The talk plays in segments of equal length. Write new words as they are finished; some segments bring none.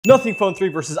Nothing Phone 3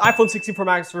 versus iPhone 16 Pro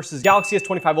Max versus Galaxy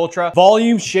S25 Ultra.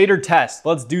 Volume shader test.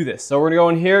 Let's do this. So we're gonna go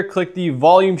in here, click the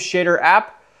volume shader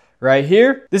app right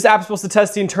here. This app is supposed to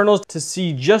test the internals to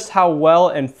see just how well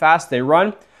and fast they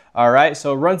run. All right,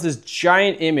 so it runs this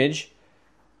giant image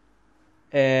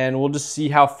and we'll just see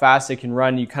how fast it can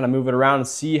run. You kind of move it around and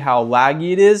see how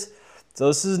laggy it is. So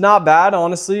this is not bad,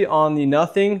 honestly, on the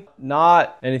Nothing.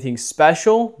 Not anything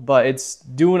special, but it's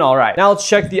doing all right. Now let's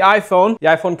check the iPhone. The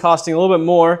iPhone costing a little bit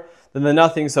more than the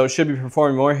Nothing, so it should be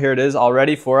performing more. Here it is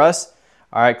already for us.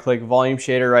 All right, click volume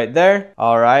shader right there.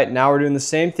 All right, now we're doing the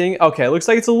same thing. Okay, it looks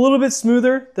like it's a little bit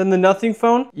smoother than the Nothing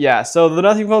phone. Yeah, so the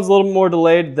Nothing phone's a little more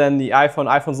delayed than the iPhone.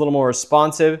 iPhone's a little more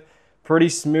responsive, pretty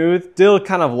smooth, still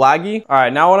kind of laggy. All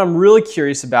right, now what I'm really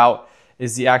curious about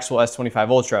is the actual S25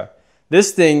 Ultra.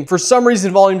 This thing, for some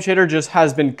reason, volume shader just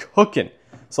has been cooking.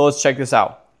 So let's check this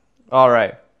out. All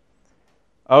right.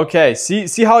 Okay,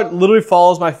 see how it literally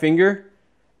follows my finger?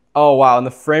 Oh, wow, and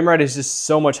the frame rate is just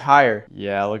so much higher.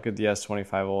 Yeah, look at the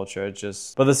S25 Ultra,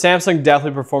 but the Samsung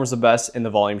definitely performs the best in the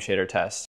volume shader test.